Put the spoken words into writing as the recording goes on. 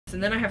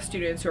And then I have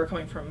students who are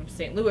coming from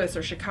St. Louis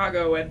or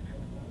Chicago and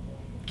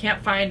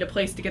can't find a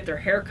place to get their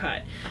hair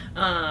cut.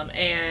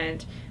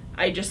 And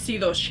I just see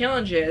those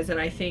challenges, and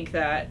I think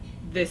that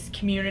this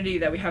community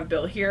that we have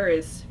built here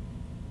is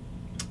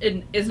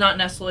not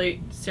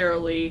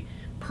necessarily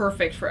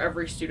perfect for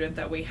every student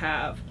that we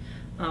have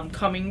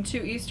coming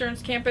to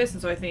Eastern's campus.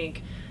 And so I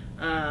think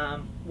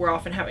we're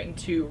often having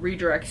to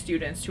redirect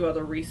students to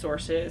other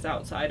resources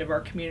outside of our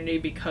community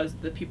because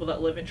the people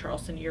that live in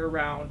Charleston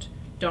year-round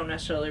don't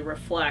necessarily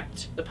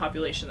reflect the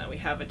population that we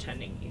have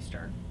attending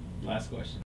Eastern. Last question.